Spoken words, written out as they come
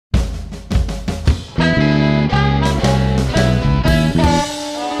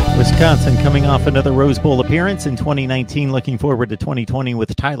Wisconsin coming off another Rose Bowl appearance in 2019. Looking forward to 2020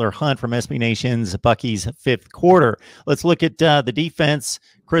 with Tyler Hunt from SB Nation's Bucky's fifth quarter. Let's look at the defense.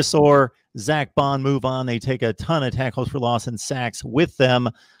 Chris Orr, Zach Bond move on. They take a ton of tackles for loss and sacks with them.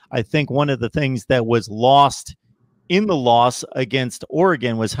 I think one of the things that was lost in the loss against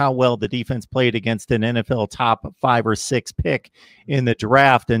Oregon was how well the defense played against an NFL top 5 or 6 pick in the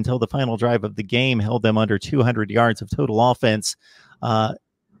draft until the final drive of the game held them under 200 yards of total offense.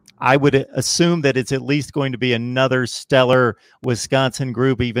 I would assume that it's at least going to be another stellar Wisconsin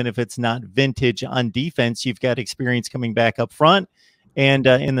group, even if it's not vintage on defense. You've got experience coming back up front and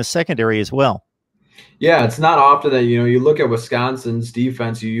in the secondary as well. Yeah, it's not often that, you look at Wisconsin's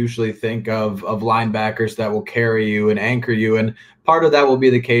defense, you usually think of linebackers that will carry you and anchor you. And part of that will be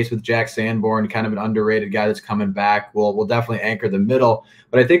the case with Jack Sanborn, kind of an underrated guy that's coming back. Will definitely anchor the middle.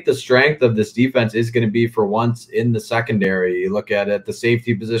 But I think the strength of this defense is going to be for once in the secondary. You look at it, the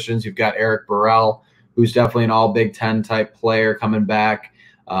safety positions, you've got Eric Burrell, who's definitely an all Big Ten type player coming back.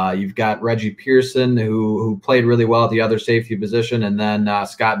 You've got Reggie Pearson, who played really well at the other safety position, and then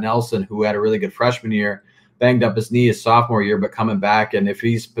Scott Nelson, who had a really good freshman year, banged up his knee his sophomore year, but coming back. And if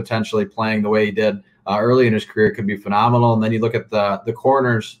he's potentially playing the way he did early in his career, it could be phenomenal. And then you look at the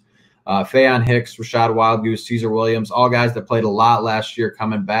corners, Faion Hicks, Rashad Wildgoose, Caesar Williams, all guys that played a lot last year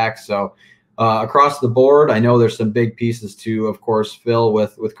coming back. So across the board, I know there's some big pieces to, of course, fill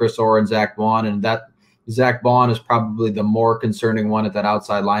with Chris Orr and Zach Bond, and that Zach Bond is probably the more concerning one at that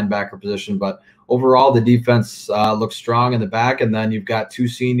outside linebacker position. But overall, the defense looks strong in the back. And then you've got 2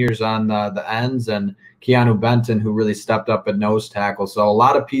 seniors on the ends and Keanu Benton, who really stepped up at nose tackle. So a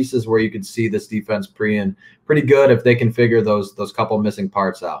lot of pieces where you could see this defense pretty good if they can figure those couple missing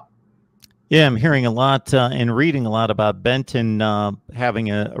parts out. Yeah, I'm hearing a lot and reading a lot about Benton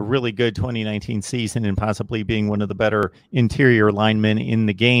having a really good 2019 season and possibly being one of the better interior linemen in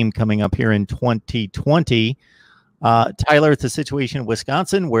the game coming up here in 2020. Tyler, it's a situation in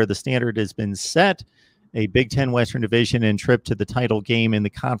Wisconsin where the standard has been set. A Big Ten Western Division and trip to the title game in the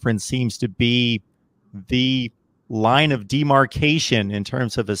conference seems to be the line of demarcation in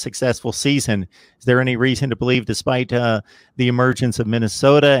terms of a successful season. Is there any reason to believe, despite the emergence of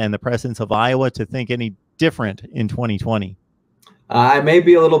Minnesota and the presence of Iowa, to think any different in 2020? I may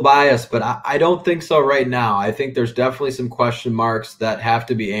be a little biased, but I don't think so right now. I think there's definitely some question marks that have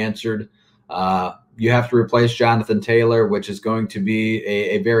to be answered. You have to replace Jonathan Taylor, which is going to be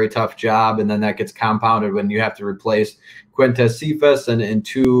a very tough job, and then that gets compounded when you have to replace Quintez Cephas and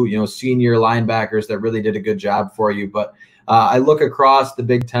 2 senior linebackers that really did a good job for you. But I look across the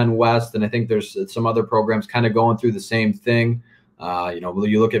Big Ten West, and I think there's some other programs kind of going through the same thing.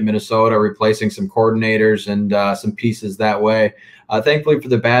 You look at Minnesota replacing some coordinators and some pieces that way. Thankfully for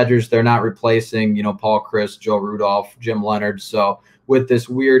the Badgers, they're not replacing Paul Chryst, Joe Rudolph, Jim Leonard. So with this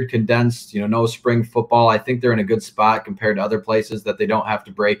weird condensed no spring football, I think they're in a good spot compared to other places that they don't have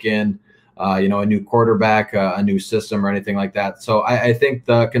to break in a new quarterback, a new system or anything like that. So I think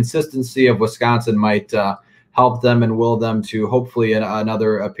the consistency of Wisconsin might help them and will them to hopefully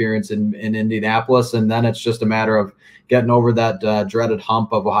another appearance in Indianapolis. And then it's just a matter of getting over that dreaded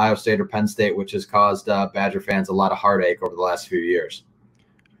hump of Ohio State or Penn State, which has caused Badger fans a lot of heartache over the last few years.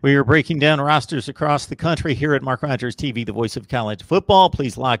 We are breaking down rosters across the country here at Mark Rogers TV, the voice of college football.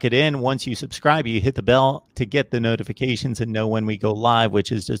 Please lock it in. Once you subscribe, you hit the bell to get the notifications and know when we go live,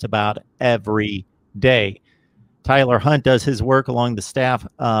 which is just about every day. Tyler Hunt does his work along the staff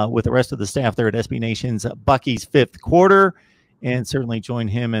with the rest of the staff there at SB Nation's Bucky's fifth quarter, and certainly join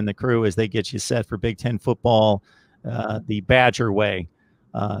him and the crew as they get you set for Big Ten football the Badger way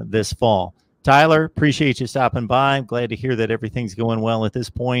this fall. Tyler, appreciate you stopping by. I'm glad to hear that everything's going well at this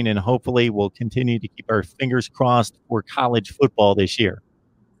point, and hopefully we'll continue to keep our fingers crossed for college football this year.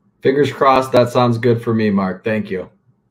 Fingers crossed. That sounds good for me, Mark. Thank you.